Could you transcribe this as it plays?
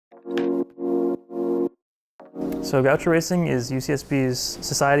So Gaucho Racing is UCSB's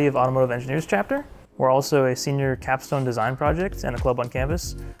Society of Automotive Engineers chapter. We're also a senior capstone design project and a club on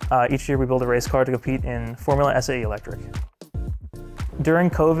campus. Each year we build a race car to compete in Formula SAE electric. During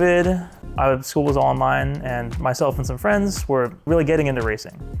COVID, school was all online, and myself and some friends were really getting into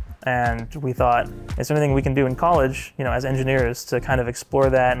racing. And we thought, is there anything we can do in college, as engineers, to kind of explore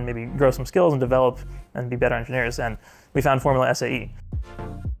that and maybe grow some skills and develop and be better engineers? And we found Formula SAE.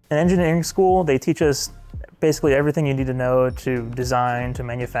 In engineering school, they teach us basically everything you need to know to design, to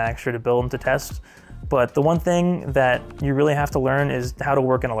manufacture, to build, and to test. But the one thing that you really have to learn is how to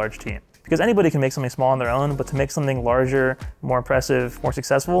work in a large team. Because anybody can make something small on their own, but to make something larger, more impressive, more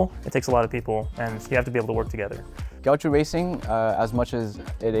successful, it takes a lot of people, and you have to be able to work together. Gaucho Racing, as much as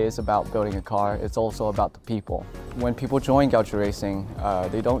it is about building a car, it's also about the people. When people join Gaucho Racing,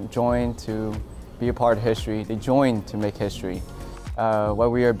 they don't join to be a part of history, they join to make history.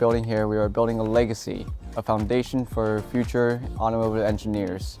 What we are building here, we are building a legacy, a foundation for future automotive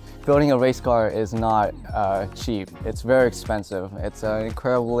engineers. Building a race car is not cheap. It's very expensive. It's an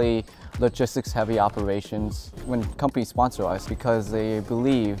incredibly logistics-heavy operations. When companies sponsor us, because they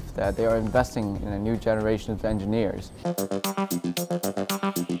believe that they are investing in a new generation of engineers.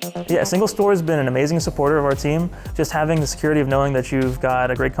 Yeah, SingleStore has been an amazing supporter of our team. Just having the security of knowing that you've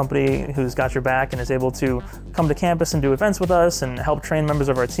got a great company who's got your back and is able to come to campus and do events with us and help train members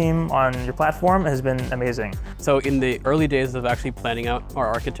of our team on your platform has been amazing. So in the early days of actually planning out our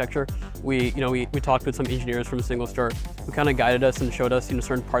architecture, we talked with some engineers from SingleStore who kind of guided us and showed us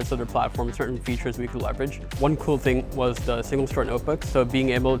certain parts of their platform, certain features we could leverage. One cool thing was the SingleStore notebooks. So being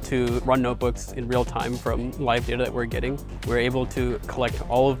able to run notebooks in real time from live data that we're getting, we're able to collect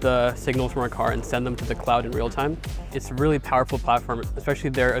all of the signals from our car and send them to the cloud in real time. It's a really powerful platform, especially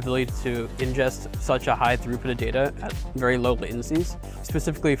their ability to ingest such a high throughput of data at very low latencies,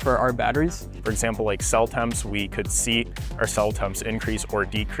 specifically for our batteries. For example, like cell temps, we could see our cell temps increase or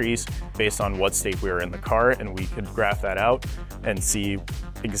decrease based on what state we were in the car, and we could graph that out and see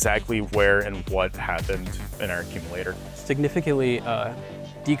exactly where and what happened in our accumulator. Significantly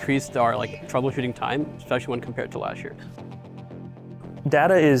decreased our troubleshooting time, especially when compared to last year.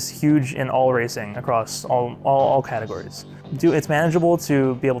 Data is huge in all racing across all categories. It's manageable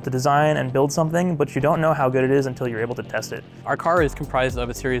to be able to design and build something, but you don't know how good it is until you're able to test it. Our car is comprised of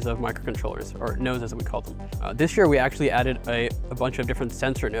a series of microcontrollers, or nodes as we call them. This year we actually added a bunch of different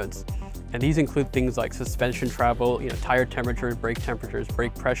sensor nodes. And these include things like suspension travel, tire temperatures,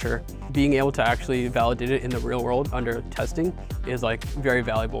 brake pressure. Being able to actually validate it in the real world under testing is very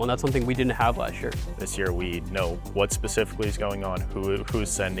valuable, and that's something we didn't have last year. This year we know what specifically is going on, who's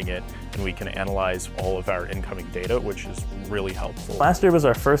sending it, and we can analyze all of our incoming data, which is really helpful. Last year was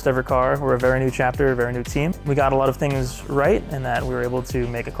our first ever car. We're a very new chapter, a very new team. We got a lot of things right in that we were able to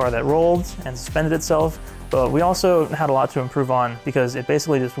make a car that rolled and suspended itself, but we also had a lot to improve on because it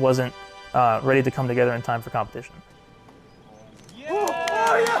basically just wasn't ready to come together in time for competition.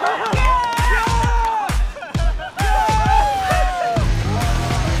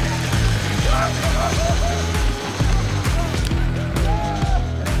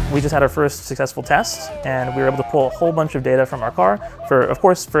 We just had our first successful test, and we were able to pull a whole bunch of data from our car for, of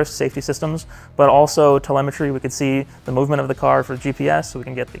course, first safety systems, but also telemetry. We could see the movement of the car for GPS, so we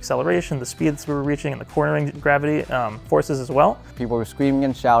can get the acceleration, the speeds we were reaching, and the cornering gravity forces as well. People were screaming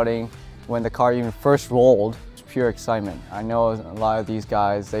and shouting when the car even first rolled. It's pure excitement. I know a lot of these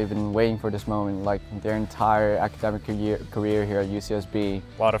guys, they've been waiting for this moment their entire academic career here at UCSB.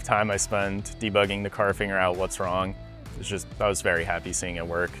 A lot of time I spent debugging the car, figuring out what's wrong. I was very happy seeing it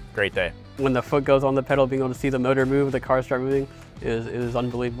work. Great day. When the foot goes on the pedal, being able to see the motor move, the car start moving is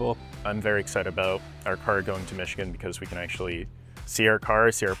unbelievable. I'm very excited about our car going to Michigan because we can actually see our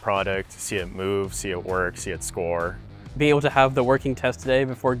car, see our product, see it move, see it work, see it score. Being able to have the working test today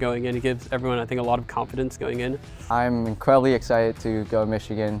before going in, it gives everyone, I think, a lot of confidence going in. I'm incredibly excited to go to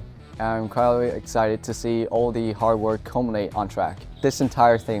Michigan. I'm incredibly excited to see all the hard work culminate on track. This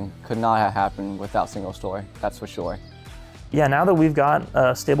entire thing could not have happened without SingleStore, that's for sure. Yeah, now that we've got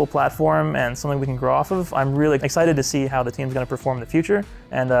a stable platform and something we can grow off of, I'm really excited to see how the team's going to perform in the future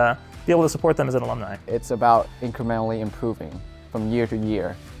and be able to support them as an alumni. It's about incrementally improving from year to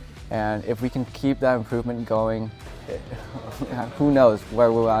year. And if we can keep that improvement going, who knows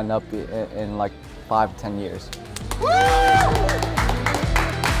where we'll end up in 5 to 10 years. Woo!